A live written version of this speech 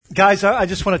Guys, I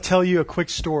just want to tell you a quick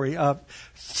story.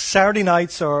 Saturday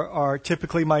nights are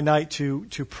typically my night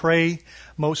to pray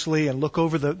mostly and look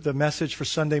over the message for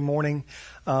Sunday morning,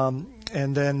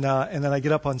 and then I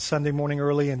get up on Sunday morning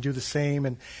early and do the same.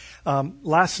 And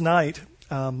last night.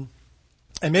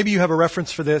 And maybe you have a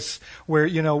reference for this where,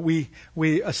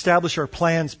 we establish our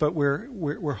plans, but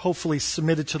we're hopefully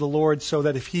submitted to the Lord so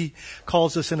that if He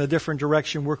calls us in a different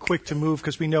direction, we're quick to move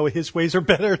because we know His ways are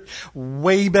better,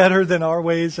 way better than our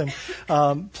ways. And,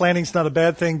 planning's not a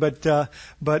bad thing,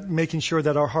 but making sure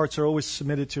that our hearts are always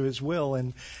submitted to His will.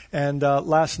 And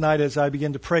last night as I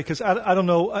began to pray, because I don't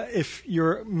know if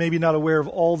you're maybe not aware of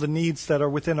all the needs that are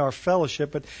within our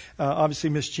fellowship, but, obviously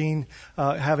Miss Jean,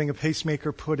 having a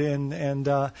pacemaker put in,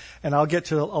 and I'll get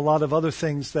to a lot of other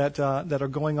things that are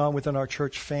going on within our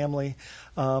church family.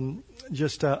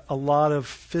 Just a lot of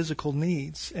physical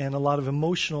needs and a lot of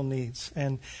emotional needs.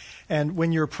 And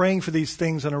when you're praying for these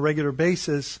things on a regular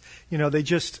basis,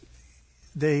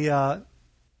 they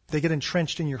get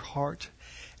entrenched in your heart.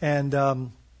 And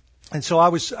so I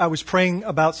was praying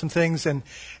about some things, and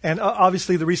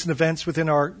obviously the recent events within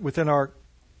our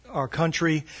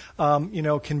country,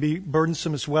 can be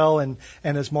burdensome as well. And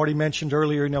as Marty mentioned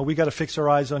earlier, we got to fix our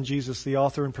eyes on Jesus, the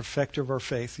author and perfecter of our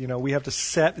faith. We have to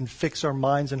set and fix our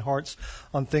minds and hearts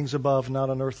on things above, not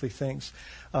on earthly things,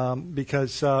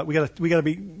 because we got to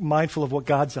be mindful of what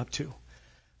God's up to.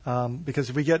 Because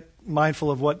if we get mindful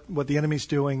of what the enemy's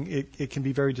doing, it can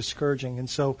be very discouraging. And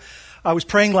so I was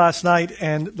praying last night,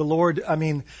 and the Lord,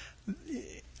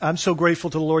 I'm so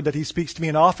grateful to the Lord that He speaks to me,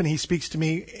 and often He speaks to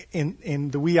me in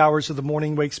the wee hours of the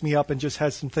morning, wakes me up and just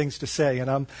has some things to say.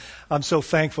 And I'm so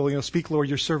thankful. Speak, Lord,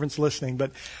 your servant's listening.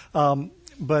 But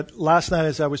last night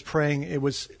as I was praying, it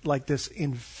was like this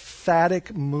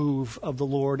emphatic move of the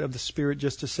Lord, of the Spirit,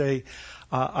 just to say,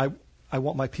 I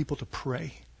want my people to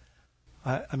pray.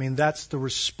 That's the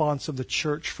response of the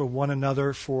church for one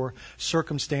another, for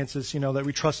circumstances, that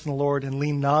we trust in the Lord and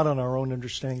lean not on our own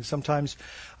understanding. Sometimes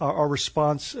our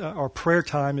response, our prayer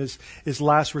time is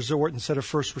last resort instead of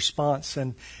first response.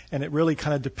 And it really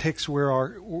kind of depicts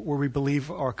where we believe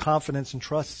our confidence and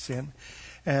trust is in.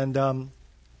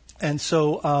 And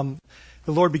so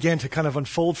the Lord began to kind of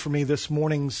unfold for me this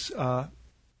morning's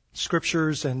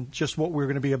scriptures and just what we're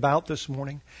going to be about this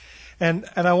morning. And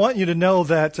I want you to know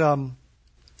that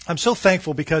I'm so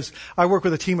thankful because I work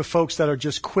with a team of folks that are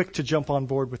just quick to jump on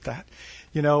board with that,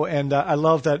 and I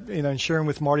love that, in sharing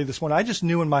with Marty this morning. I just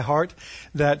knew in my heart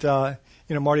that,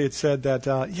 Marty had said that,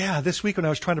 this week when I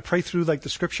was trying to pray through like the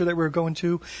scripture that we were going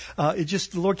to, the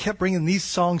Lord kept bringing these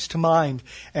songs to mind,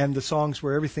 and the songs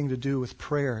were everything to do with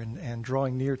prayer and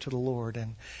drawing near to the Lord.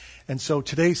 And so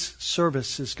today's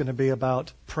service is going to be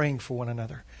about praying for one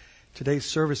another. Today's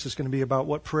service is going to be about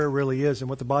what prayer really is and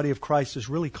what the body of Christ is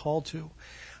really called to.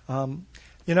 I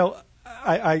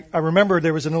remember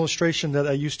there was an illustration that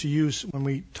I used to use when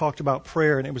we talked about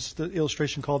prayer, and it was the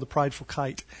illustration called the prideful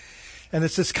kite. And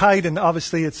it's this kite, and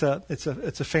obviously it's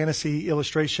a fantasy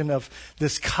illustration of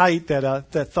this kite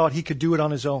that thought he could do it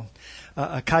on his own.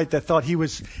 A kite that thought he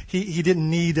didn't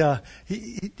need to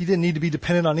be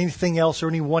dependent on anything else or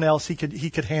anyone else. He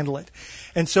could handle it.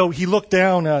 And so he looked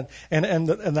down, and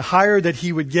the higher that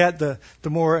he would get, the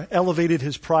more elevated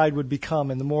his pride would become,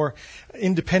 and the more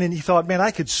independent he thought, man,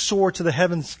 I could soar to the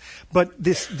heavens, but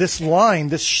this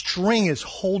string is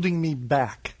holding me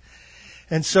back.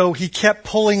 And so he kept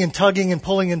pulling and tugging and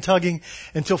pulling and tugging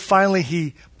until finally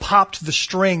he popped the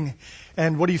string.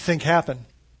 And what do you think happened?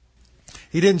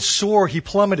 He didn't soar, he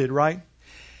plummeted, right?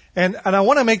 And I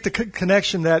want to make the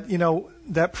connection that,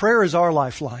 that prayer is our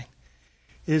lifeline,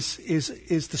 is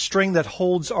the string that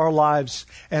holds our lives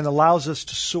and allows us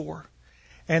to soar.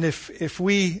 And if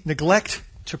we neglect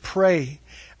to pray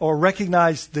or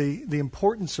recognize the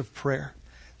importance of prayer,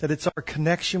 that it's our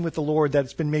connection with the Lord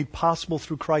that's been made possible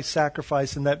through Christ's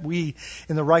sacrifice, and that we,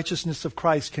 in the righteousness of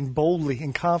Christ, can boldly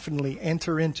and confidently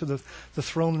enter into the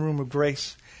throne room of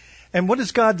grace. And what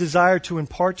does God desire to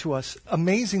impart to us?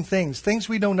 Amazing things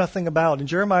we know nothing about. In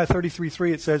Jeremiah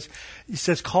 33:3 He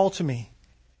says, call to me,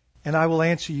 and I will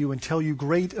answer you and tell you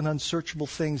great and unsearchable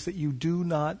things that you do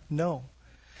not know.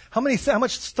 How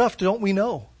much stuff don't we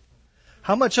know?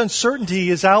 How much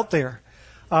uncertainty is out there?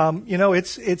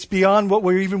 It's beyond what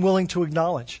we're even willing to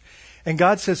acknowledge. And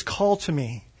God says, call to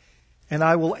me, and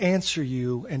I will answer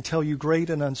you and tell you great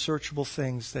and unsearchable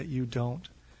things that you don't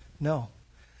know.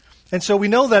 And so we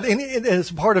know that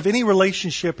as part of any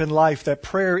relationship in life, that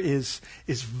prayer is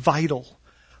vital.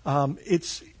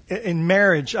 It's in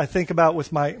marriage. I think about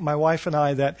with my wife and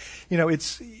I that,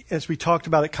 it's, as we talked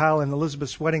about at Kyle and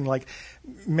Elizabeth's wedding, like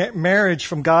marriage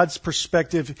from God's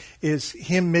perspective is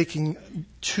Him making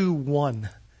two one.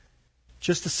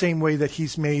 just the same way that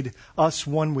He's made us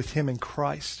one with Him in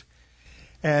Christ.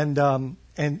 And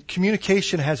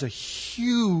communication has a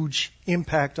huge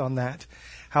impact on that,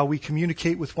 how we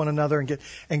communicate with one another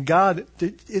and God,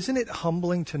 isn't it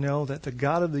humbling to know that the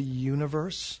God of the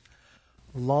universe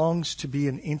longs to be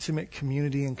in intimate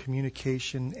community and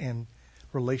communication and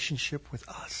relationship with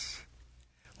us?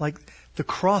 Like the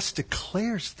cross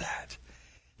declares that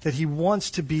He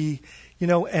wants to be, we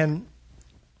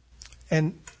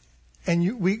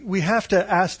have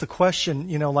to ask the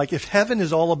question, like if heaven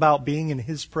is all about being in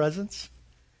His presence,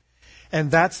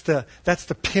 and that's the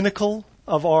pinnacle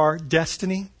of our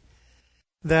destiny,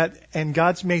 and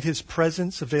God's made His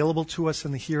presence available to us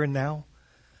in the here and now.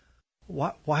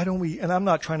 Why don't we, and I'm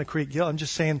not trying to create guilt, I'm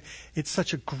just saying it's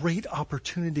such a great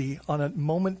opportunity on a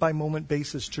moment-by-moment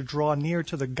basis to draw near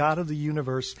to the God of the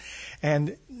universe.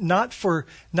 And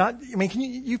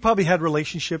you've probably had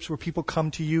relationships where people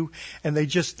come to you and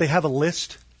they have a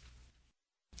list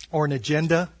or an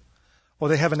agenda, or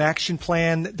they have an action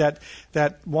plan that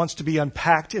wants to be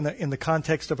unpacked in the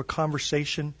context of a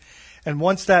conversation. And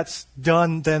once that's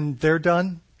done, then they're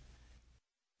done.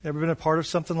 Ever been a part of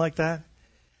something like that?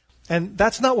 And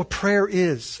that's not what prayer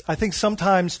is. I think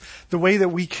sometimes the way that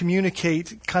we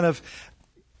communicate kind of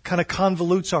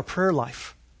convolutes our prayer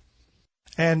life.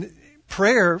 And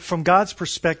prayer, from God's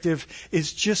perspective,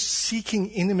 is just seeking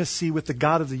intimacy with the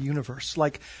God of the universe,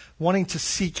 like wanting to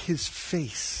seek His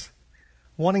face,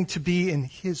 wanting to be in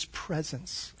His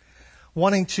presence,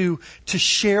 wanting to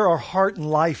share our heart and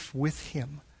life with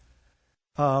Him.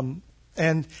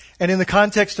 And in the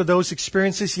context of those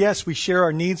experiences, yes, we share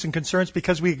our needs and concerns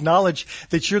because we acknowledge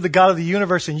that You're the God of the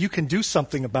universe and You can do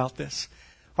something about this.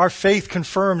 Our faith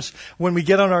confirms when we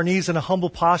get on our knees in a humble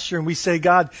posture and we say,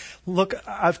 God, look,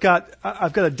 I've got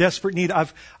a desperate need.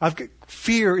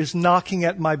 Fear is knocking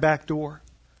at my back door,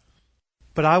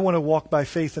 but I want to walk by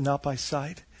faith and not by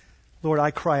sight. Lord,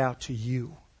 I cry out to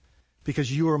You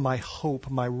because You are my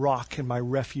hope, my rock, and my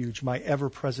refuge, my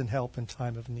ever-present help in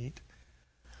time of need.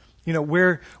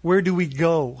 Where do we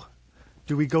go?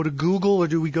 Do we go to Google or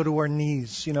do we go to our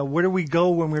knees? Where do we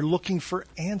go when we're looking for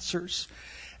answers?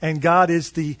 And God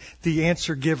is the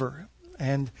answer giver.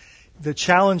 And the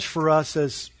challenge for us,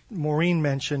 as Maureen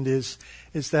mentioned, is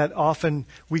that often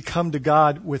we come to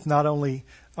God with not only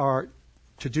our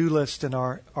to-do list and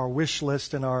our wish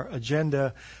list and our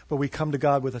agenda, but we come to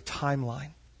God with a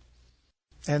timeline.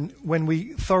 And when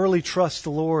we thoroughly trust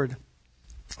the Lord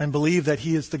and believe that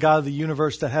He is the God of the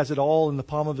universe that has it all in the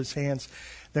palm of His hands,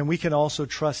 then we can also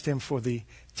trust Him for the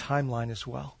timeline as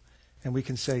well. And we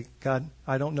can say, God,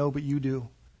 I don't know, but You do.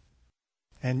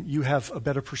 And You have a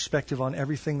better perspective on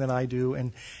everything than I do.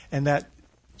 And that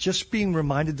just being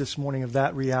reminded this morning of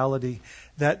that reality,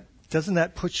 doesn't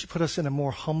that put us in a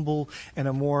more humble and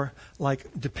a more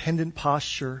dependent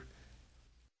posture?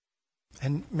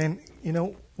 And man,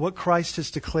 what Christ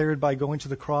has declared by going to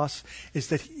the cross is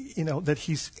that, that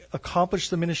He's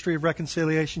accomplished the ministry of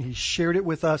reconciliation. He's shared it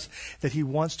with us, that He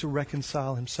wants to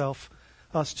reconcile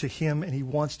us to Him, and He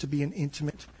wants to be in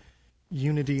intimate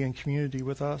unity and community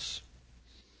with us.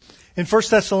 In 1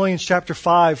 Thessalonians chapter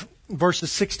 5,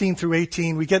 verses 16 through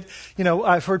 18, we get,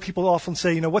 I've heard people often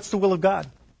say, what's the will of God?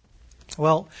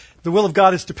 Well, the will of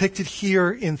God is depicted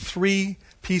here in 3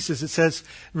 pieces. It says,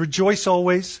 rejoice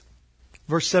always.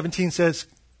 Verse 17 says,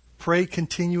 pray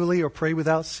continually or pray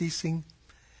without ceasing.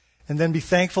 And then be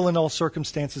thankful in all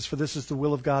circumstances, for this is the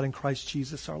will of God in Christ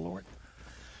Jesus our Lord.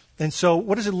 And so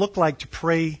what does it look like to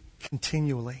pray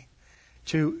continually?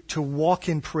 To walk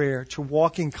in prayer, to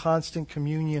walk in constant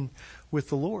communion with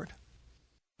the Lord?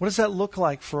 What does that look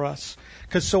like for us?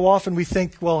 Because so often we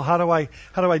think, well, how do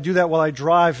I do that while I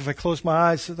drive? If I close my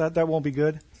eyes, that won't be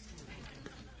good.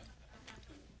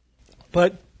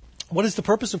 But what is the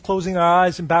purpose of closing our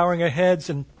eyes and bowing our heads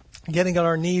and getting on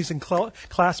our knees and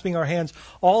clasping our hands?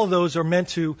 All of those are meant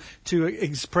to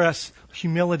express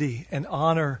humility and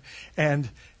honor and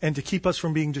to keep us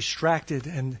from being distracted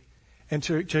and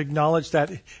to acknowledge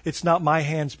that it's not my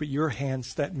hands but Your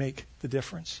hands that make the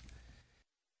difference.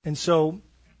 And so,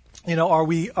 are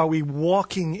we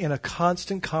walking in a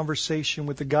constant conversation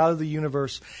with the God of the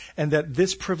universe, and that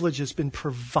this privilege has been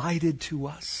provided to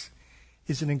us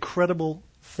is an incredible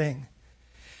thing.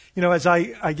 As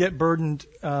I get burdened,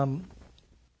 I'm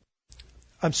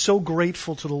so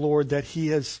grateful to the Lord that He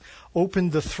has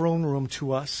opened the throne room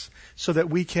to us so that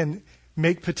we can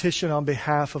make petition on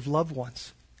behalf of loved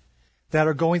ones that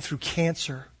are going through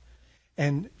cancer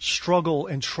and struggle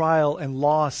and trial and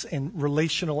loss and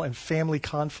relational and family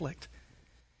conflict.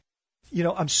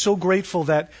 I'm so grateful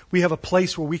that we have a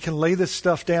place where we can lay this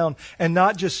stuff down and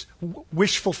not just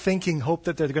wishful thinking, hope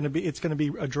that it's going to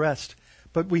be addressed.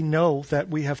 But we know that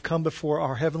we have come before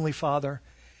our Heavenly Father,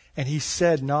 and He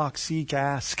said, knock, seek,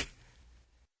 ask.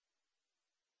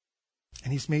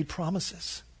 And He's made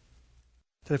promises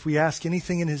that if we ask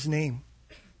anything in His name,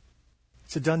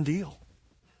 it's a done deal.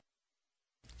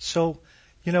 So,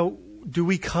 do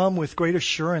we come with great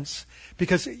assurance?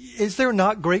 Because is there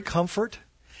not great comfort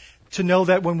to know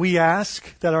that when we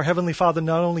ask, that our Heavenly Father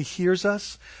not only hears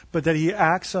us, but that He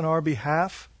acts on our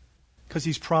behalf because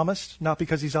He's promised, not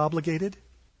because He's obligated,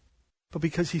 but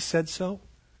because He said so?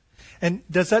 And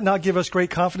does that not give us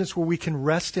great confidence where we can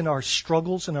rest in our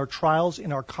struggles, in our trials,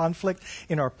 in our conflict,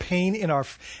 in our pain,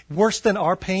 worse than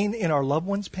our pain, in our loved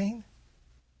one's pain?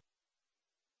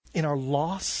 In our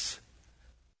loss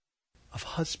of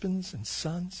husbands and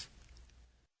sons?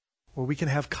 Where we can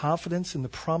have confidence in the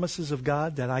promises of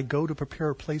God that I go to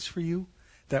prepare a place for you,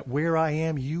 that where I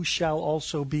am, you shall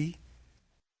also be.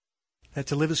 That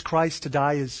to live is Christ, to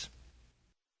die is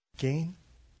gain.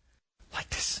 Like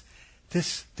this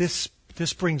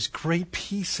brings great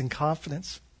peace and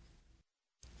confidence.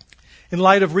 In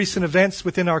light of recent events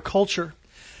within our culture,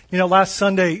 last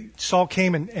Sunday, Saul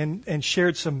came and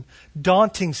shared some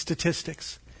daunting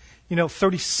statistics.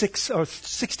 36 or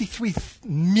 63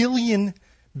 million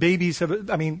babies that's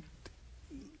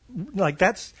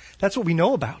what we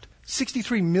know about.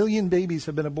 63 million babies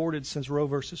have been aborted since Roe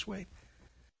versus Wade.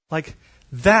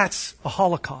 That's a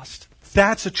Holocaust.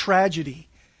 That's a tragedy.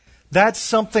 That's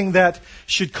something that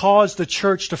should cause the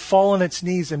church to fall on its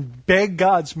knees and beg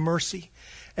God's mercy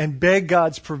and beg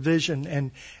God's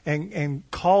provision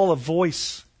and call a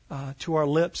voice to our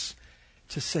lips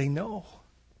to say, no,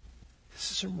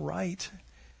 this isn't right.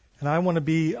 And I want to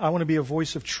be a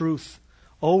voice of truth,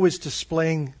 always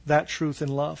displaying that truth in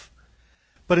love.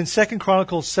 But in 2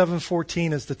 Chronicles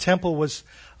 7:14, as the temple was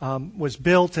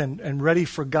built and ready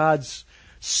for God's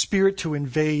Spirit to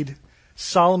invade,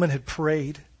 Solomon had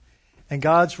prayed. And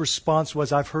God's response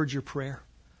was, I've heard your prayer.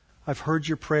 I've heard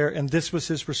your prayer. And this was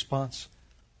His response.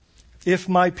 If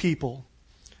my people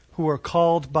who are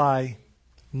called by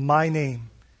my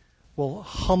name will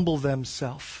humble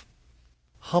themselves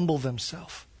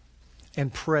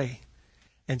and pray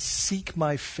and seek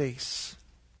my face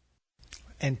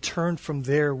and turn from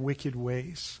their wicked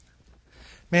ways.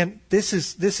 Man, this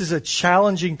is a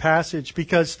challenging passage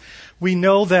because we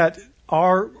know that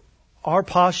our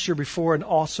posture before an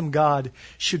awesome God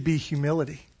should be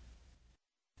humility.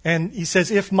 And he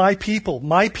says, if my people,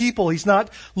 he's not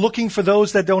looking for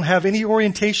those that don't have any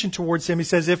orientation towards him. He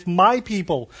says, if my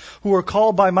people who are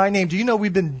called by my name, do you know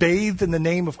we've been bathed in the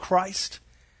name of Christ?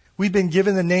 We've been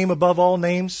given the name above all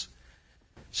names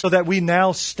so that we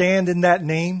now stand in that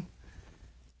name.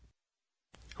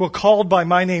 Who are called by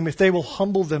my name, if they will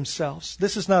humble themselves.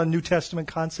 This is not a New Testament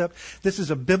concept. This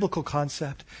is a biblical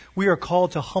concept. We are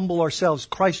called to humble ourselves.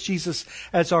 Christ Jesus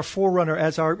as our forerunner,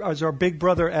 as our big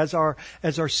brother, as our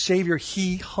Savior,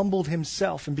 He humbled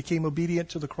Himself and became obedient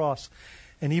to the cross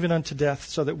and even unto death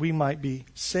so that we might be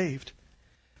saved.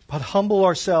 But humble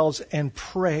ourselves and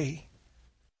pray.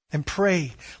 And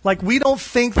pray. We don't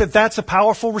think that that's a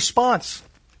powerful response.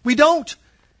 We don't.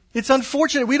 It's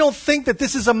unfortunate. We don't think that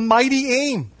this is a mighty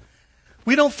aim.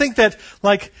 We don't think that,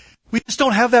 we just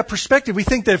don't have that perspective. We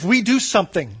think that if we do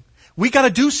something, we got to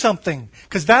do something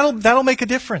because that'll make a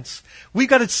difference. We've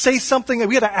got to say something.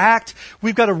 We got to act.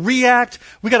 We've got to react.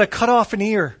 We got to cut off an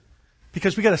ear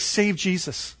because we got to save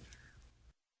Jesus.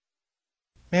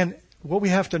 Man, what we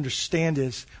have to understand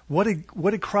is what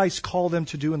did Christ call them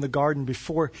to do in the garden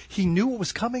before He knew what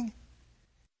was coming?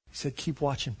 He said, keep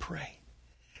watch and pray.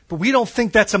 But we don't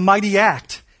think that's a mighty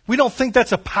act. We don't think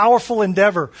that's a powerful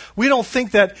endeavor. We don't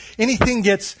think that anything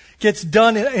gets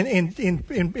done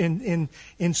in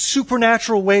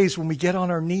supernatural ways when we get on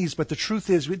our knees. But the truth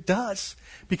is, it does.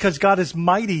 Because God is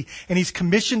mighty and He's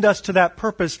commissioned us to that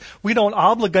purpose. We don't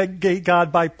obligate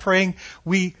God by praying.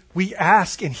 We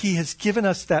ask, and He has given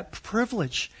us that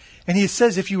privilege. And He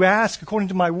says, if you ask according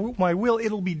to my will,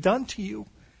 it'll be done to you.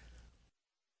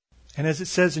 And as it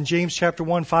says in James chapter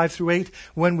 1, 5-8,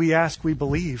 when we ask, we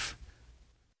believe.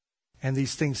 And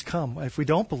these things come. If we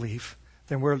don't believe,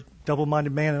 then we're a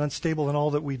double-minded man and unstable in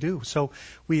all that we do. So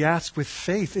we ask with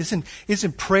faith.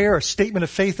 Isn't prayer a statement of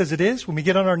faith as it is? When we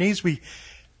get on our knees,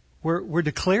 we're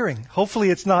declaring. Hopefully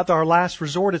it's not our last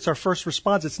resort, it's our first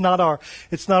response. It's not our,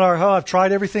 I've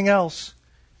tried everything else.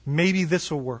 Maybe this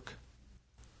will work.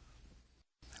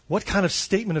 What kind of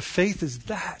statement of faith is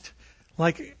that?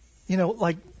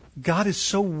 God is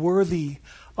so worthy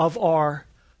of our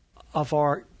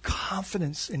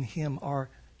confidence in Him, our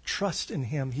trust in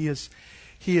him. He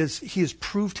has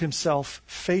proved himself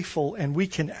faithful, and we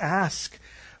can ask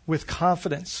with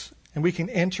confidence, and we can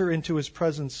enter into his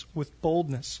presence with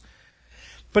boldness.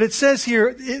 But it says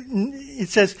here, it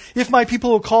says, if my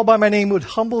people who call by my name would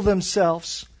humble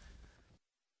themselves,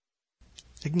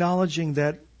 acknowledging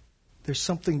that there's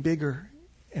something bigger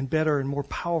and better and more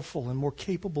powerful and more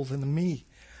capable than me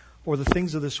or the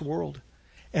things of this world,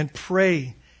 and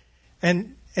pray.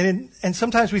 And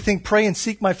sometimes we think pray and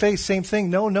seek my face, same thing.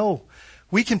 No.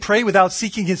 We can pray without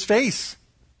seeking his face.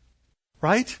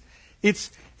 Right?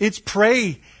 It's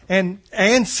pray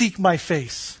and seek my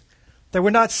face. That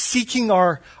we're not seeking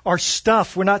our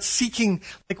stuff. We're not seeking,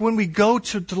 like when we go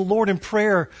to the Lord in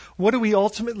prayer, what are we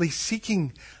ultimately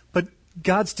seeking? But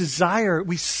God's desire,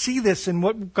 we see this in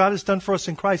what God has done for us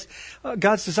in Christ.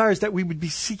 God's desire is that we would be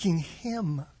seeking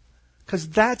him. Because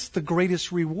that's the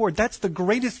greatest reward. That's the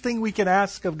greatest thing we can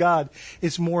ask of God,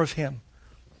 is more of him.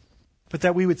 But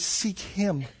that we would seek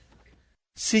him.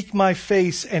 Seek my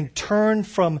face and turn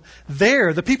from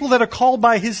the people that are called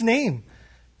by his name.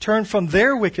 Turn from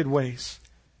their wicked ways.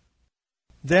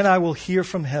 Then I will hear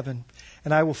from heaven,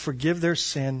 and I will forgive their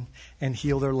sin and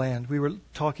heal their land. We were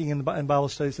talking in Bible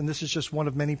studies, and this is just one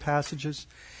of many passages.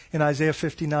 In Isaiah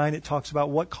 59, it talks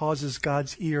about what causes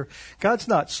God's ear. God's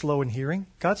not slow in hearing.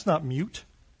 God's not mute.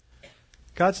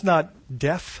 God's not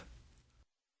deaf.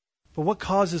 But what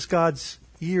causes God's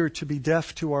ear to be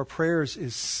deaf to our prayers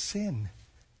is sin,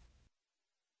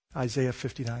 Isaiah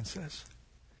 59 says.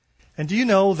 And do you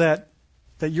know that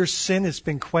your sin has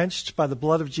been quenched by the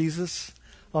blood of Jesus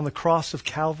on the cross of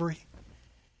Calvary?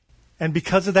 And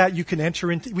because of that, you can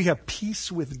enter into, we have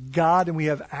peace with God, and we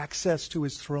have access to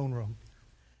his throne room.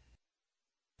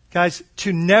 Guys,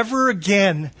 to never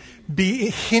again be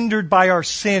hindered by our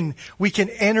sin, we can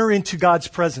enter into God's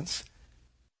presence.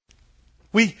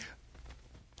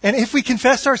 And if we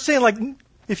confess our sin, like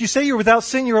if you say you're without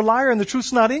sin, you're a liar and the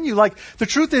truth's not in you. Like the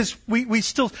truth is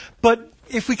but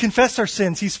if we confess our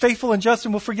sins, he's faithful and just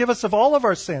and will forgive us of all of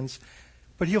our sins.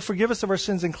 But he'll forgive us of our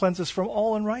sins and cleanse us from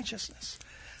all unrighteousness.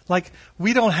 Like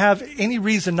we don't have any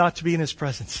reason not to be in his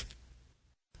presence.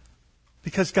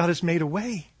 Because God has made a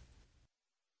way.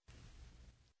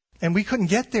 And we couldn't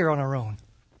get there on our own.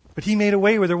 But he made a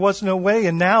way where there was no way.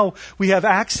 And now we have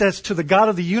access to the God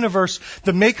of the universe,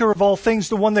 the maker of all things,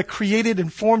 the one that created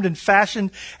and formed and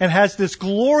fashioned and has this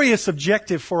glorious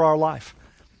objective for our life.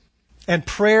 And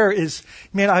prayer is,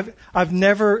 man, I've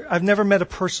never met a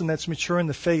person that's mature in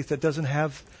the faith that doesn't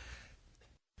have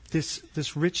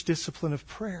this rich discipline of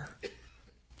prayer.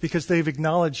 Because they've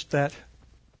acknowledged that,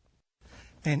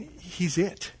 man, he's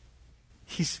it.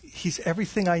 He's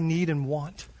everything I need and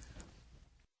want.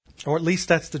 Or at least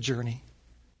that's the journey.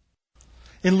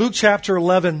 In Luke chapter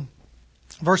 11,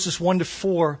 verses 1 to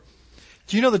 4,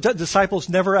 do you know the disciples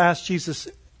never asked Jesus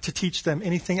to teach them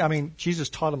anything? I mean, Jesus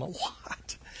taught them a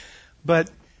lot. But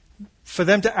for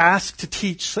them to ask to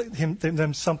teach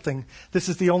them something, this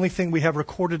is the only thing we have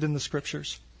recorded in the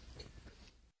scriptures.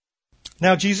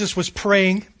 Now Jesus was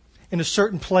praying in a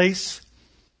certain place,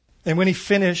 and when he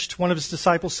finished, one of his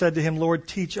disciples said to him, Lord,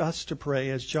 teach us to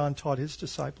pray as John taught his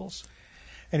disciples.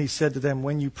 And he said to them,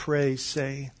 when you pray,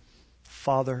 say,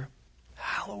 Father,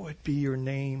 hallowed be your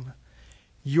name.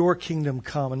 Your kingdom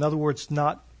come. In other words,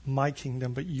 not my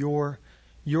kingdom, but your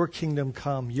kingdom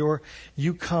come.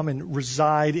 You come and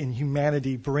reside in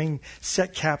humanity.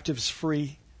 Set captives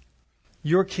free.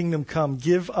 Your kingdom come.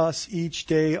 Give us each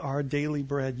day our daily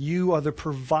bread. You are the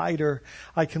provider.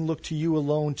 I can look to you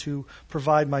alone to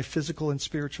provide my physical and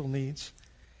spiritual needs.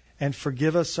 And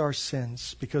forgive us our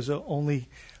sins, because only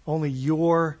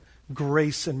your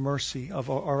grace and mercy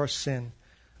of our sin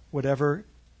would ever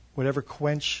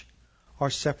quench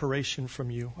our separation from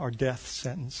you, our death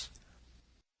sentence.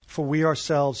 For we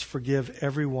ourselves forgive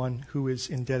everyone who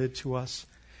is indebted to us.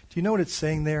 Do you know what it's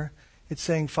saying there? It's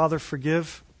saying, Father,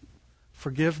 forgive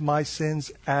my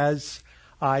sins as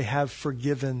I have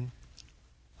forgiven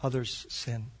others'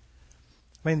 sin.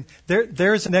 I mean,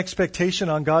 there is an expectation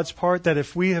on God's part that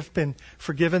if we have been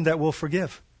forgiven, that we'll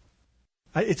forgive.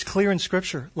 It's clear in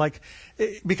Scripture,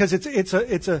 because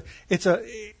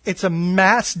it's a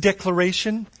mass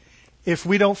declaration. If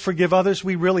we don't forgive others,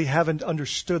 we really haven't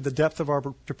understood the depth of our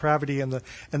depravity and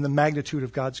the magnitude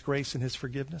of God's grace and his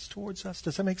forgiveness towards us.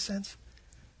 Does that make sense?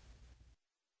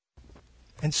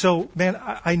 And so, man,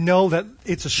 I know that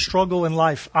it's a struggle in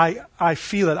life. I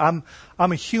feel it. I'm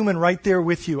a human right there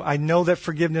with you. I know that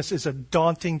forgiveness is a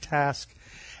daunting task.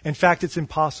 In fact, it's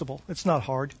impossible. It's not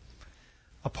hard.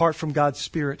 Apart from God's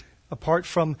Spirit, apart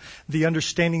from the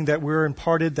understanding that we're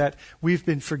imparted, that we've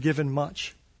been forgiven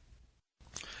much.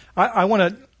 I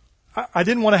want I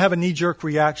didn't want to have a knee-jerk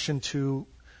reaction to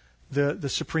the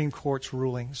Supreme Court's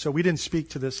ruling. So we didn't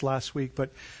speak to this last week,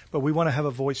 but we want to have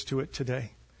a voice to it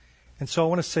today. And so I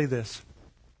want to say this,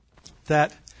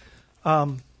 that,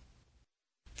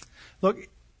 look,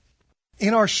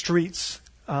 in our streets,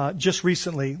 just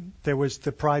recently, there was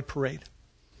the Pride Parade.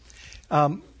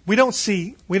 We don't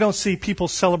see people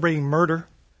celebrating murder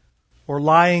or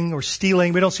lying or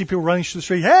stealing. We don't see people running through the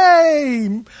street,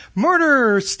 hey,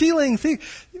 murder, stealing,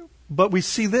 thief. But we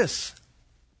see this.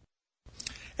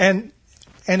 And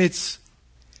it's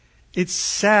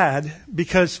sad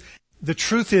because the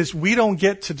truth is we don't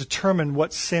get to determine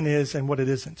what sin is and what it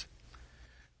isn't.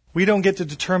 We don't get to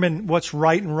determine what's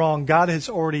right and wrong. God has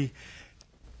already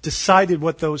decided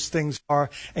what those things are,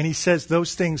 and He says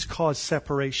those things cause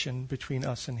separation between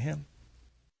us and Him.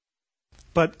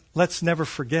 But let's never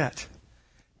forget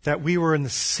that we were in the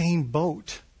same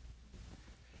boat.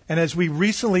 And as we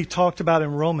recently talked about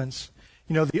in Romans,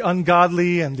 the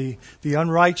ungodly and the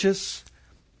unrighteous,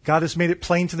 God has made it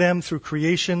plain to them through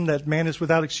creation that man is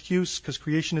without excuse because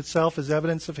creation itself is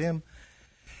evidence of Him.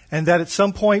 And that at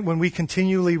some point when we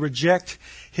continually reject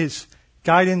His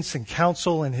guidance and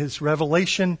counsel and His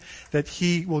revelation, that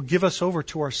He will give us over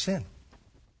to our sin.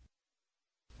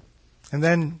 And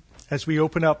then as we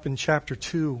open up in chapter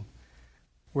 2,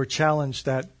 we're challenged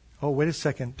that, oh, wait a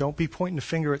second, don't be pointing the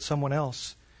finger at someone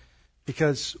else.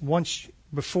 Because once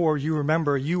before, you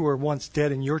remember, you were once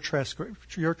dead in your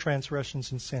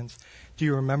transgressions and sins. Do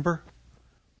you remember?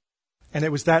 And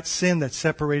it was that sin that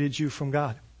separated you from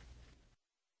God.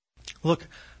 Look,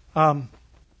 I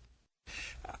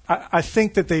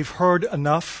think that they've heard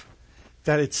enough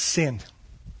that it's sin.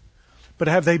 But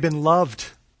have they been loved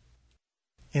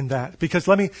in that? Because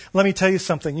let me tell you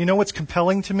something. You know what's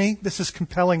compelling to me? This is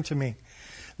compelling to me.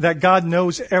 That God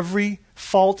knows every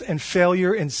fault and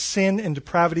failure and sin and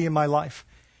depravity in my life.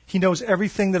 He knows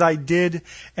everything that I did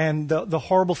and the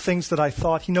horrible things that I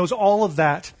thought. He knows all of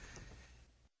that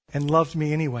and loved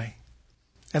me anyway.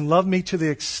 And loved me to the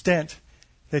extent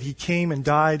that He came and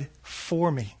died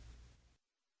for me.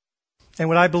 And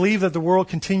what I believe that the world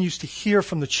continues to hear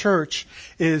from the church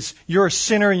is, you're a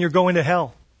sinner and you're going to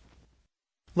hell.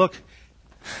 Look,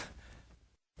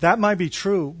 that might be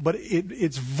true, but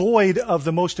it's void of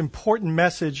the most important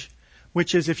message,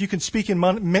 which is if you can speak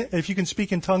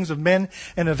in tongues of men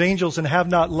and of angels and have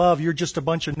not love, you're just a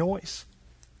bunch of noise.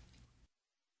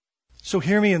 So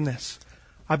hear me in this.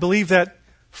 I believe that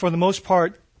for the most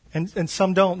part, and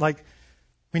some don't, like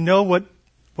we know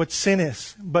what sin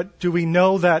is, but do we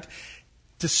know that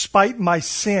despite my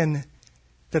sin,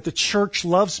 that the church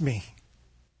loves me?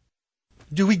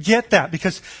 Do we get that?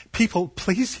 Because people,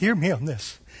 please hear me on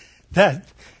this. That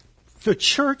the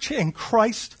church and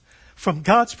Christ, from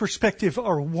God's perspective,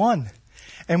 are one.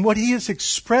 And what He has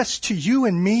expressed to you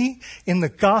and me in the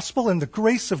gospel and the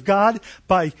grace of God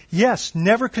by, yes,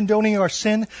 never condoning our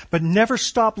sin, but never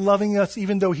stop loving us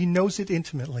even though He knows it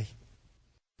intimately.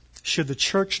 Should the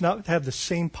church not have the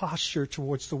same posture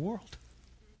towards the world?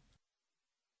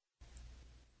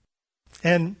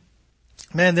 And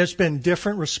man, there's been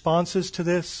different responses to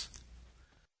this.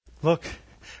 Look,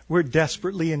 we're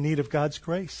desperately in need of God's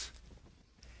grace.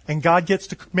 And God gets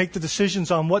to make the decisions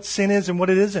on what sin is and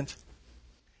what it isn't.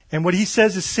 And what He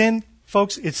says is sin,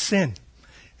 folks, it's sin.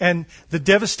 And the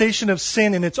devastation of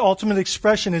sin in its ultimate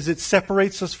expression is it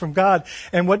separates us from God.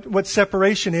 And what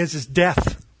separation is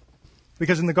death.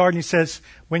 Because in the garden He says,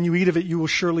 when you eat of it, you will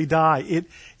surely die.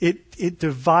 It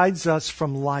divides us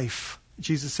from life.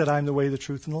 Jesus said, I am the way, the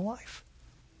truth, and the life.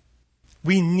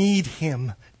 We need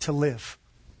Him to live.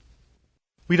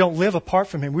 We don't live apart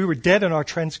from Him. We were dead in our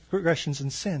transgressions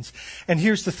and sins. And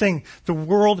here's the thing. The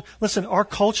world, listen, our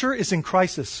culture is in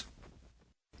crisis.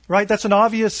 Right? That's an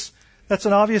obvious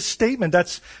statement.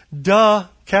 That's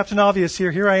Captain Obvious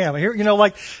here. Here I am. Here,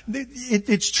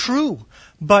 it's true.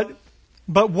 But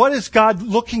what is God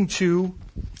looking to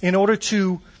in order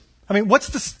to, what's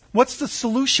the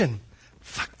solution?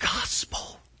 The gospel.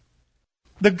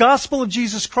 The gospel of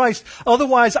Jesus Christ.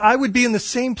 Otherwise, I would be in the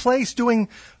same place doing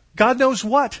God knows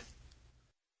what.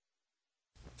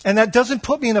 And that doesn't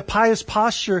put me in a pious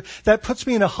posture. That puts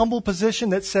me in a humble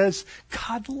position that says,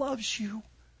 God loves you.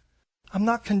 I'm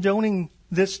not condoning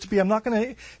this to be, I'm not going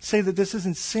to say that this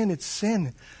isn't sin, it's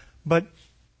sin. But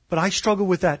I struggle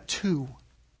with that too.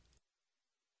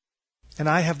 And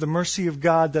I have the mercy of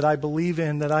God that I believe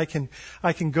in, that I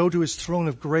can go to His throne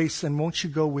of grace, and won't you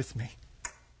go with me?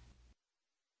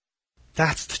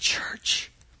 That's the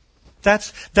church.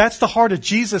 That's the heart of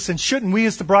Jesus. And shouldn't we,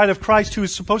 as the bride of Christ, who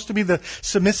is supposed to be the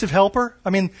submissive helper?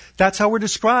 That's how we're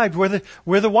described.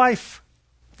 We're the wife.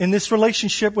 in this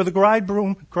relationship with the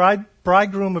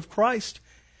bridegroom of Christ.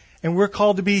 And we're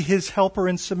called to be His helper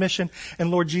in submission.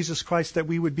 And Lord Jesus Christ, that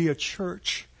we would be a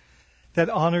church that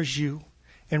honors You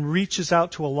and reaches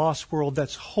out to a lost world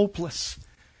that's hopeless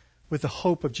with the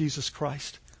hope of Jesus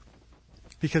Christ.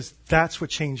 Because that's what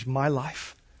changed my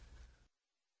life.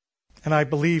 And I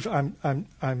believe I'm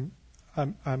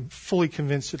fully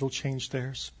convinced it'll change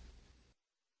theirs.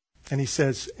 And He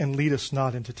says, and lead us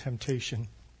not into temptation.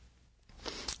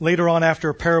 Later on, after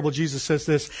a parable, Jesus says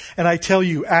this, and I tell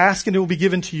you, ask and it will be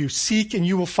given to you. Seek and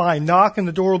you will find. Knock and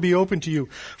the door will be opened to you.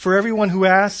 For everyone who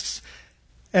asks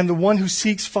and the one who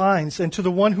seeks finds. And to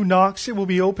the one who knocks, it will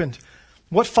be opened.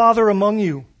 What father among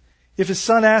you, if his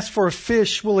son asks for a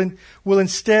fish, will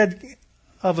instead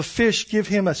of a fish give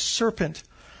him a serpent?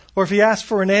 Or if he asks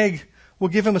for an egg, will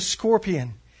give him a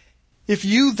scorpion? If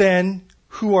you then,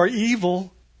 who are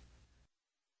evil,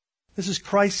 this is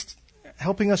Christ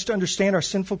helping us to understand our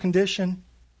sinful condition,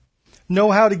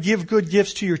 know how to give good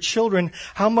gifts to your children,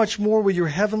 how much more will your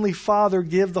heavenly Father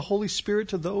give the Holy Spirit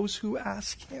to those who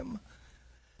ask Him?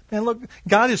 And look,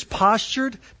 God is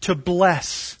postured to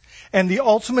bless. And the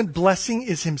ultimate blessing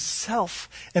is Himself.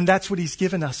 And that's what He's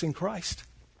given us in Christ.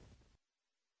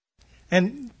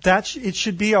 And it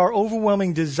should be our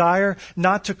overwhelming desire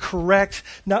not to correct,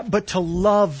 but to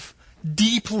love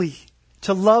deeply.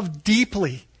 To love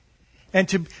deeply. And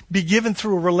to be given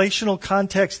through a relational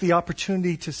context the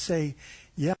opportunity to say,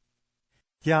 yeah,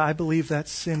 I believe that's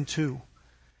sin too.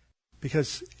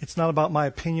 Because it's not about my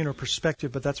opinion or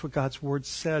perspective, but that's what God's Word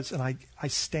says, and I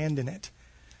stand in it.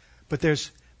 But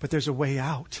there's a way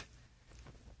out.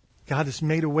 God has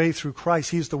made a way through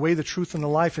Christ. He is the way, the truth, and the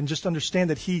life. And just understand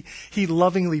that He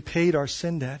lovingly paid our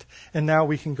sin debt. And now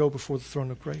we can go before the throne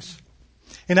of grace.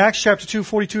 In Acts chapter 2,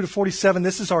 42 to 47,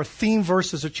 this is our theme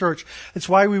verse as a church. It's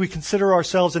why we would consider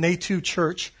ourselves an A2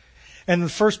 church. And in the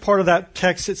first part of that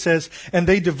text it says, and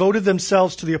they devoted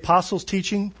themselves to the apostles'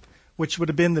 teaching, which would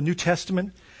have been the New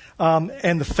Testament,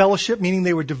 and the fellowship, meaning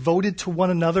they were devoted to one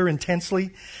another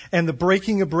intensely, and the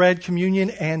breaking of bread,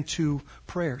 communion, and to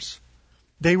prayers.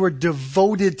 They were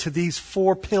devoted to these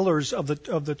four pillars of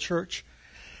the church.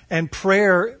 And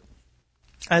prayer,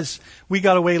 as we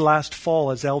got away last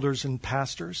fall as elders and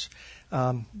pastors,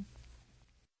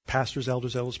 pastors,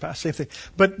 elders, pastors, same thing.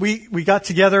 But we got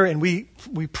together and we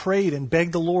prayed and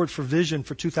begged the Lord for vision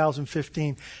for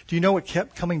 2015. Do you know what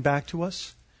kept coming back to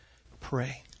us?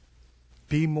 Pray.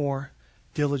 Be more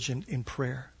diligent in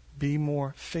prayer. Be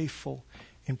more faithful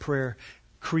in prayer.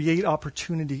 Create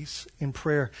opportunities in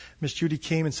prayer. Miss Judy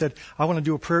came and said, I want to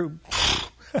do a prayer.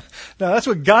 Now, that's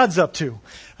what God's up to.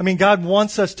 I mean, God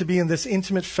wants us to be in this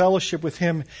intimate fellowship with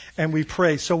Him, and we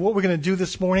pray. So what we're going to do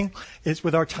this morning is,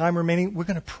 with our time remaining, we're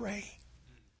going to pray.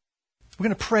 We're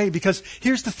going to pray because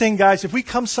here's the thing, guys. If we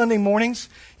come Sunday mornings,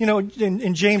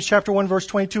 in James chapter 1, verse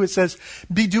 22, it says,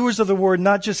 be doers of the word,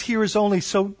 not just hearers only.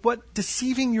 So what?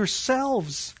 Deceiving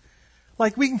yourselves.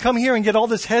 Like we can come here and get all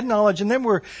this head knowledge, and then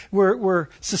we're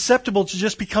susceptible to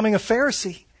just becoming a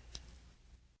Pharisee.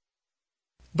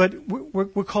 But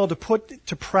we're called to put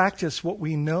to practice what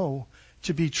we know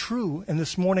to be true. And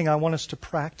this morning I want us to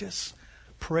practice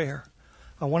prayer.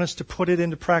 I want us to put it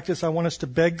into practice. I want us to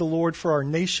beg the Lord for our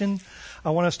nation.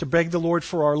 I want us to beg the Lord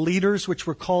for our leaders, which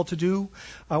we're called to do.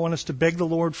 I want us to beg the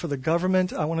Lord for the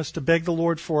government. I want us to beg the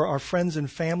Lord for our friends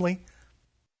and family.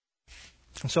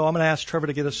 And so I'm going to ask Trevor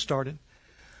to get us started.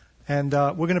 And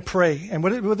we're going to pray. And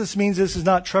what this means is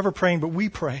not Trevor praying, but we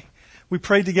pray. We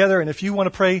pray together, and if you want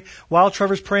to pray while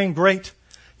Trevor's praying, great.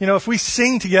 If we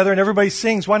sing together and everybody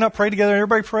sings, why not pray together and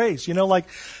everybody prays?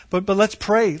 But let's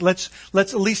pray. Let's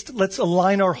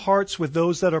align our hearts with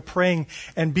those that are praying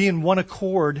and be in one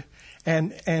accord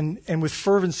and with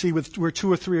fervency, with where two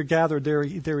or three are gathered, there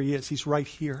he is. He's right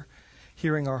here,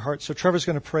 hearing our hearts. So Trevor's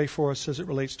going to pray for us as it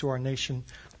relates to our nation,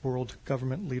 world,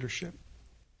 government, leadership.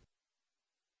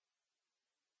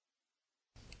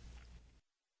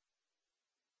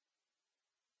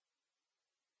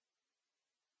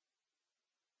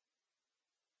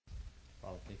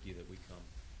 Thank you that we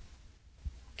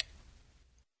come.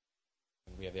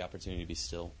 We have the opportunity to be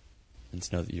still and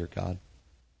to know that you're God.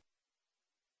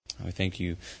 We thank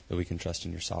you that we can trust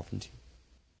in your sovereignty.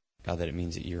 God, that it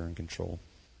means that you're in control.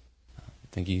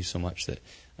 Thank you so much that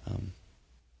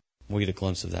we get a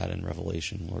glimpse of that in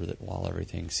Revelation, Lord, that while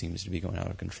everything seems to be going out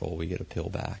of control, we get to peel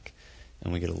back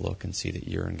and we get to look and see that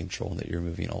you're in control and that you're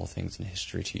moving all things in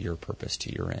history to your purpose,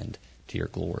 to your end, to your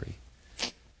glory.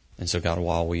 And so, God,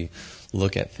 while we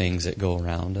look at things that go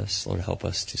around us, Lord, help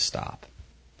us to stop.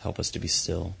 Help us to be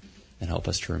still. And help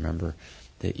us to remember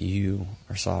that you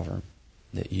are sovereign,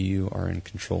 that you are in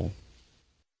control.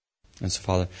 And so,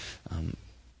 Father,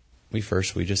 we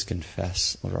just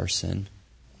confess of our sin,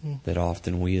 that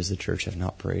often we as the church have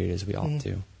not prayed as we ought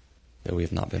to, that we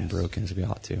have not been broken as we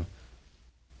ought to,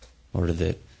 or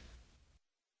that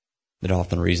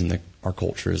often the reason that our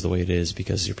culture is the way it is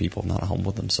because your people have not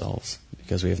humbled themselves,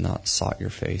 because we have not sought your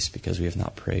face, because we have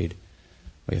not prayed,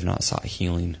 we have not sought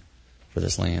healing for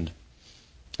this land.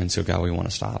 And so, God, we want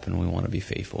to stop and we want to be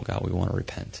faithful. God, we want to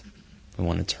repent. We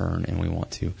want to turn and we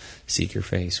want to seek your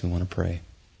face. We want to pray.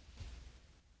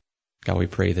 God, we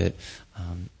pray that,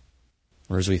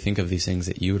 or as we think of these things,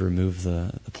 that you would remove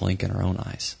the plank in our own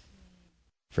eyes.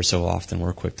 For so often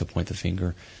we're quick to point the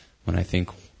finger when I think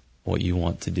what you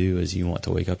want to do is you want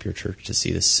to wake up your church to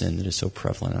see the sin that is so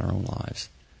prevalent in our own lives.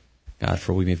 God,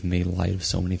 for we have made light of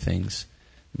so many things,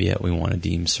 but yet we want to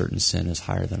deem certain sin as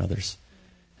higher than others.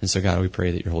 And so, God, we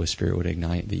pray that your Holy Spirit would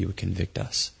ignite, that you would convict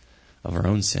us of our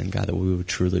own sin, God, that we would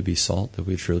truly be salt, that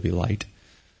we would truly be light,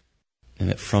 and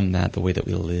that from that, the way that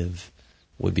we live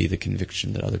would be the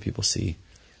conviction that other people see,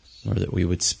 or that we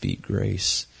would speak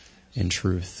grace and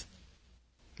truth,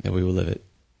 that we would live it.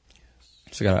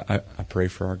 So, God, I pray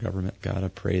for our government. God, I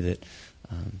pray that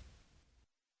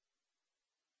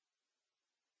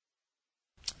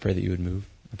you would move.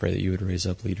 I pray that you would raise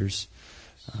up leaders.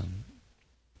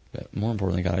 But more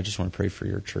importantly, God, I just want to pray for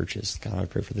your churches. God, I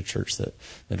pray for the church that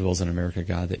dwells in America,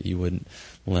 God, that you wouldn't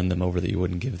lend them over, that you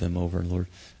wouldn't give them over. And Lord,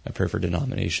 I pray for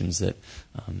denominations that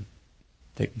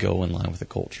go in line with the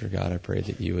culture. God, I pray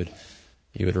that you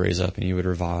would raise up and you would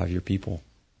revive your people.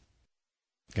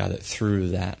 God, that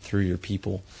through your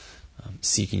people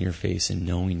seeking your face and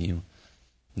knowing you,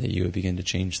 that you would begin to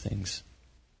change things.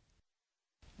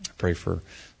 I pray for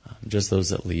just those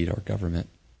that lead our government.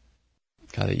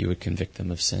 God, that you would convict them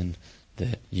of sin,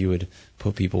 that you would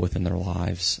put people within their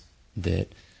lives that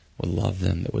would love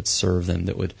them, that would serve them,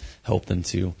 that would help them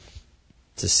to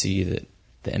see that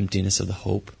the emptiness of the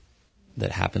hope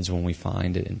that happens when we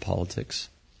find it in politics,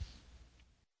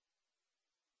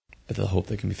 but the hope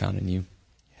that can be found in you.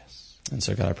 And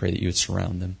so, God, I pray that you would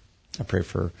surround them. I pray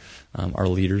for our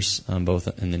leaders, both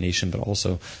in the nation, but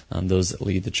also those that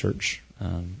lead the church.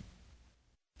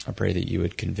 I pray that you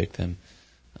would convict them.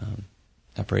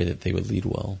 I pray that they would lead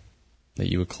well,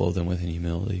 that you would clothe them with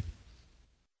humility.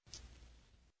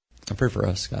 I pray for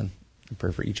us, God. I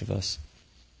pray for each of us,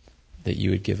 that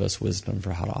you would give us wisdom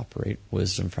for how to operate,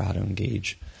 wisdom for how to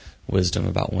engage, wisdom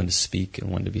about when to speak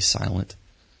and when to be silent,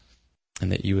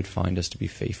 and that you would find us to be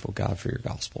faithful, God, for your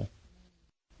gospel.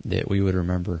 That we would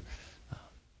remember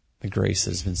the grace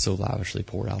that has been so lavishly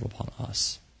poured out upon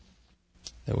us,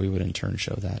 that we would in turn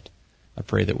show that. I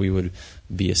pray that we would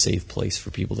be a safe place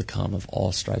for people to come of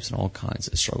all stripes and all kinds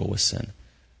that struggle with sin,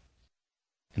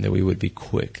 and that we would be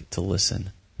quick to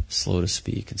listen, slow to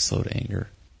speak, and slow to anger.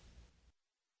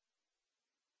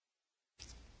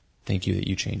 Thank you that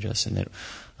you change us, and that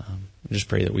I just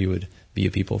pray that we would be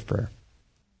a people of prayer.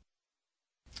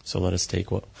 So let us take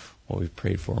what we've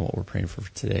prayed for and what we're praying for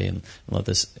today, and let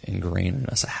this ingrain in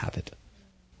us a habit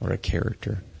or a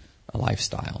character, a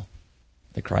lifestyle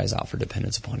that cries out for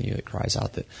dependence upon you, that cries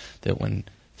out that when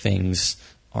things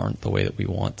aren't the way that we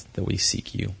want, that we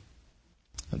seek you.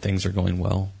 When things are going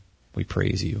well, we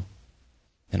praise you.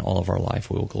 In all of our life,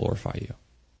 we will glorify you.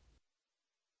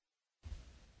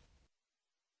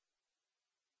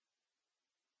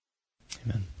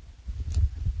 Amen.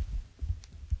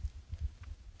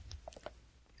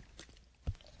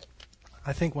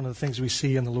 I think one of the things we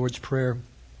see in the Lord's Prayer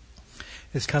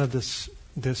is kind of this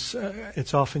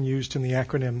it's often used in the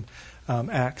acronym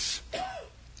ACTS,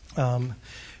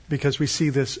 because we see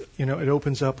this, it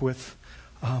opens up with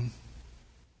our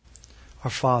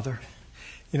Father.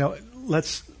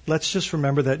 Let's just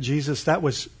remember that Jesus, that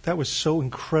was so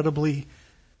incredibly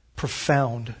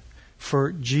profound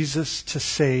for Jesus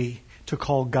to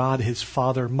call God his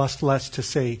Father, much less to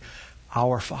say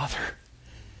our Father.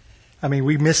 I mean,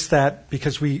 we miss that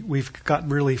because we've got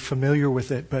really familiar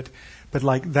with it, but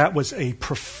like that was a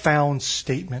profound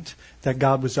statement that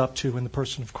God was up to in the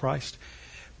person of Christ.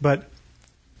 But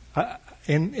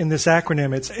in this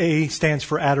acronym, it's A stands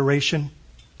for adoration.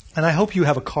 And I hope you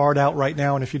have a card out right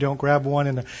now, and if you don't, grab one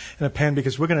and a pen,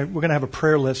 because we're gonna have a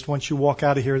prayer list once you walk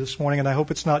out of here this morning. And I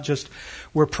hope it's not just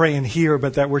we're praying here,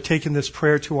 but that we're taking this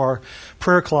prayer to our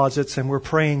prayer closets and we're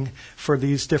praying for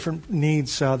these different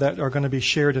needs that are going to be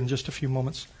shared in just a few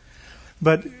moments.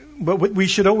 But we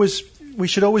should always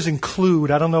include,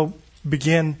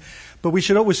 but we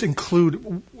should always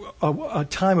include a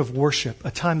time of worship,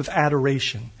 a time of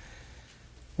adoration,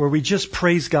 where we just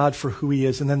praise God for who He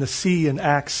is. And then the C in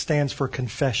Acts stands for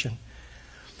confession.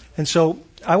 And so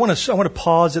I want to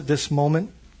pause at this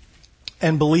moment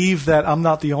and believe that I'm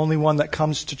not the only one that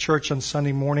comes to church on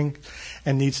Sunday morning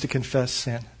and needs to confess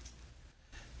sin.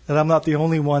 That I'm not the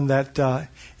only one that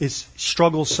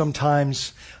struggles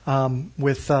sometimes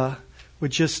with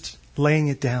just laying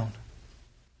it down.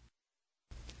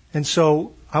 And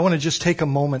so I want to just take a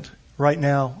moment right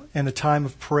now in a time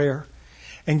of prayer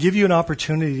and give you an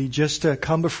opportunity just to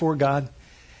come before God.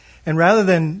 And rather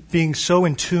than being so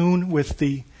in tune with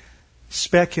the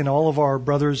speck in all of our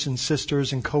brothers and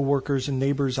sisters and coworkers and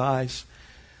neighbors' eyes,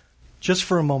 just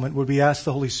for a moment would we ask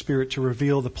the Holy Spirit to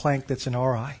reveal the plank that's in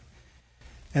our eye.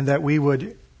 And that we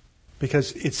would,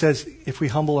 because it says if we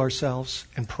humble ourselves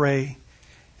and pray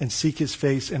and seek His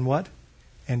face and what?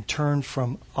 And turn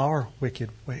from our wicked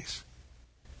ways.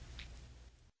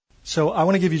 So I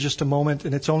want to give you just a moment,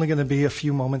 and it's only going to be a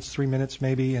few moments, 3 minutes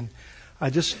maybe. And I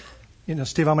just,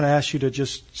 Steve, I'm going to ask you to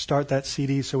just start that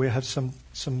CD so we have some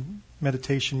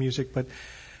meditation music. But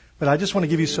I just want to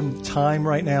give you some time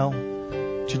right now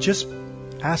to just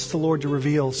ask the Lord to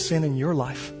reveal sin in your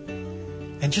life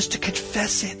and just to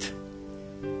confess it,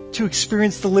 to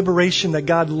experience the liberation that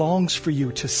God longs for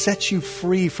you, to set you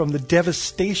free from the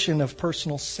devastation of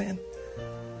personal sin.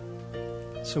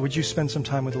 So would you spend some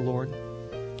time with the Lord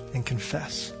and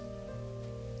confess?